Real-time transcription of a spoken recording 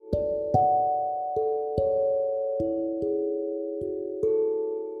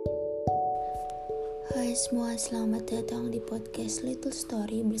Hai semua, selamat datang di podcast Little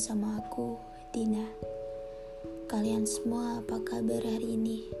Story bersama aku, Dina. Kalian semua apa kabar hari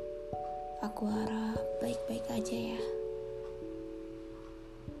ini? Aku harap baik-baik aja ya.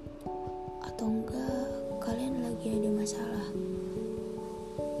 Atau enggak, kalian lagi ada masalah?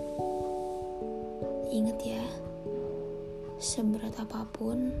 Ingat ya, seberat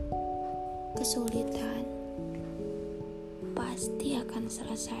apapun kesulitan pasti akan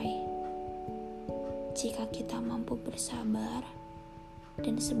selesai jika kita mampu bersabar.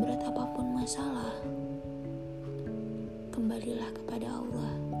 Dan seberat apapun masalah, kembalilah kepada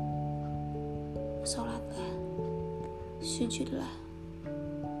Allah. Sholatlah, sujudlah,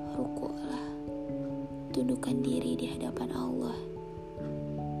 rukuklah, tundukkan diri di hadapan Allah,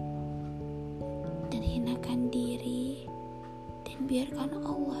 dan hinakan diri, dan biarkan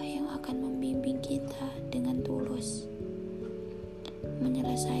Allah yang akan membimbing kita dengan tulus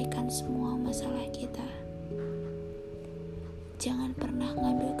menyelesaikan semua masalah kita. Jangan pernah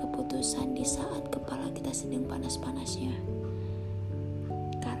ngambil keputusan di saat kepala kita sedang panas-panasnya,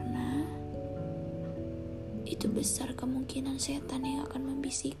 karena itu besar kemungkinan setan yang akan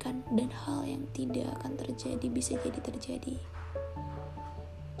membisikkan, dan hal yang tidak akan terjadi bisa jadi terjadi.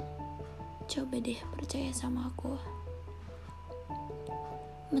 Coba deh percaya sama aku.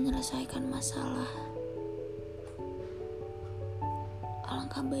 Menyelesaikan masalah,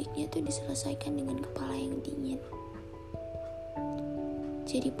 alangkah baiknya itu diselesaikan dengan kepala yang dingin.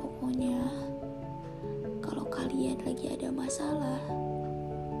 Jadi pokoknya, kalau kalian lagi ada masalah,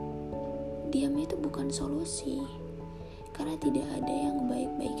 diam itu bukan solusi. Karena tidak ada yang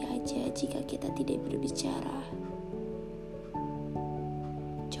baik-baik aja jika kita tidak berbicara.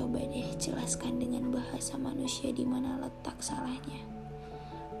 Coba deh jelaskan dengan bahasa manusia di mana letak salahnya.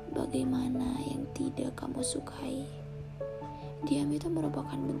 Bagaimana yang tidak kamu sukai. Diam itu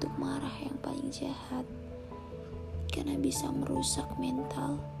merupakan bentuk marah yang paling jahat, karena bisa merusak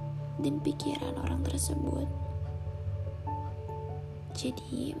mental dan pikiran orang tersebut.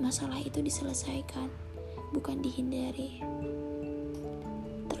 Jadi masalah itu diselesaikan, bukan dihindari.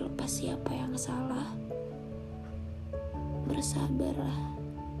 Terlepas siapa yang salah,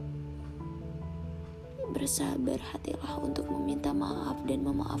 bersabar hatilah untuk meminta maaf dan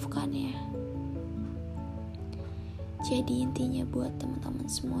memaafkannya. Jadi intinya buat teman-teman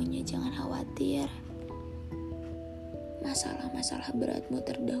semuanya, jangan khawatir. Masalah-masalah beratmu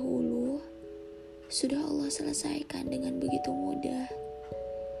terdahulu sudah Allah selesaikan dengan begitu mudah.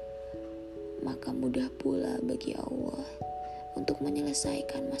 Maka mudah pula bagi Allah untuk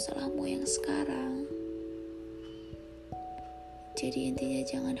menyelesaikan masalahmu yang sekarang. Jadi intinya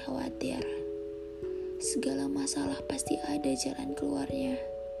jangan khawatir. Segala masalah pasti ada jalan keluarnya.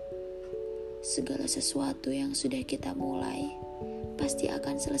 Segala sesuatu yang sudah kita mulai pasti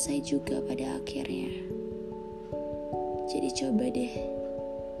akan selesai juga pada akhirnya. Jadi coba deh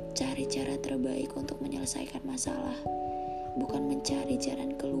cari cara terbaik untuk menyelesaikan masalah, bukan mencari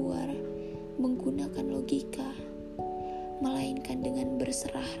jalan keluar menggunakan logika, melainkan dengan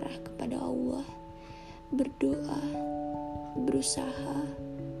berserah kepada Allah, berdoa, berusaha,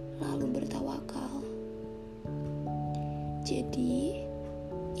 lalu bertawakal. Jadi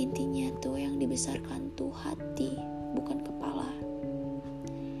intinya tuh yang dibesarkan tuh hati, bukan kepala.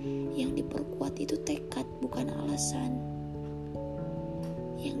 Yang diperkuat itu tekad, bukan alasan.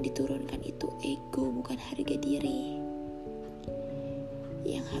 Yang diturunkan itu ego, bukan harga diri.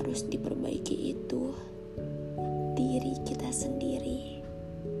 Yang harus diperbaiki itu diri kita sendiri.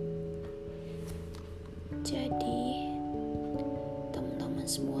 Jadi teman-teman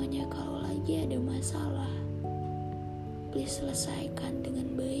semuanya, kalau lagi ada masalah, please selesaikan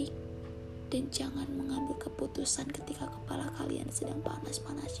dengan baik, dan jangan mengambil keputusan ketika kepala kalian sedang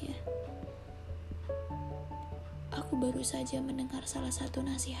panas-panasnya. Aku baru saja mendengar salah satu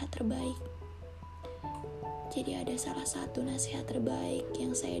nasihat terbaik. Jadi ada salah satu nasihat terbaik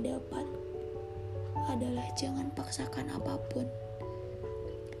yang saya dapat adalah jangan paksakan apapun.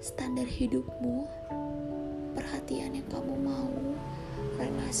 Standar hidupmu, perhatian yang kamu mau,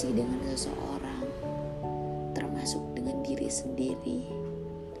 relasi dengan seseorang, termasuk dengan diri sendiri.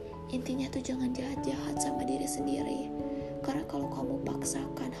 Intinya tuh jangan jahat-jahat sama diri sendiri. Karena kalau kamu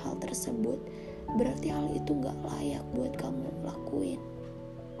paksakan hal tersebut, berarti hal itu gak layak buat kamu lakuin.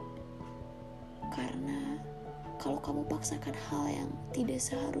 Karena kalau kamu paksakan hal yang tidak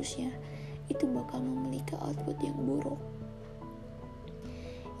seharusnya, itu bakal memiliki output yang buruk.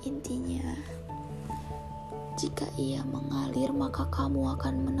 Intinya, jika ia mengalir, maka kamu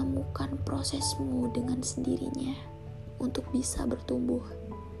akan menemukan prosesmu dengan sendirinya untuk bisa bertumbuh.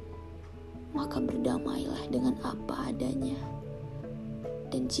 Maka berdamailah dengan apa adanya.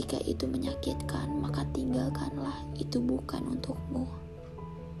 Dan jika itu menyakitkan, maka tinggalkanlah, itu bukan untukmu.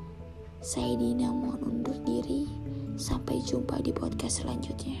 Saya Dina mohon undur diri. Sampai jumpa di podcast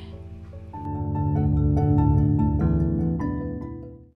selanjutnya.